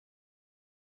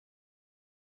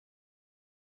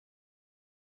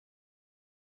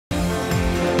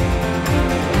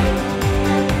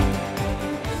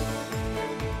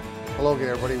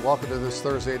again, everybody. Welcome to this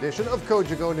Thursday edition of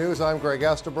Cogeco News. I'm Greg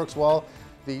Estabrook. Well,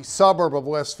 the suburb of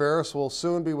West Ferris will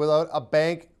soon be without a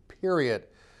bank, period.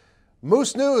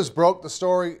 Moose News broke the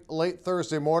story late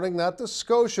Thursday morning that the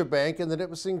Scotiabank in the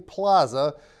Nipissing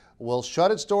Plaza will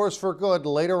shut its doors for good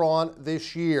later on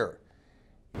this year.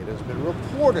 It has been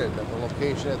reported that the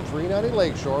location at 390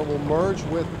 Lakeshore will merge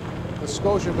with the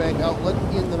Scotiabank outlet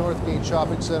in the Northgate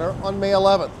Shopping Centre on May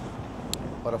 11th.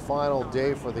 But a final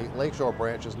day for the Lakeshore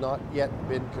branch has not yet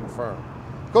been confirmed.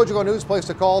 Cogeco News placed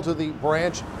a call to the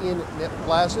branch in Nip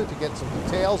Plaza to get some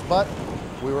details, but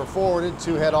we were forwarded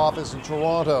to head office in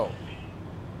Toronto.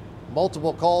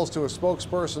 Multiple calls to a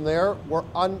spokesperson there were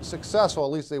unsuccessful.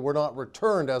 At least they were not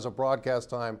returned as of broadcast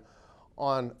time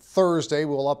on Thursday.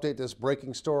 We will update this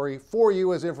breaking story for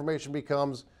you as information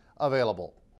becomes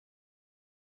available.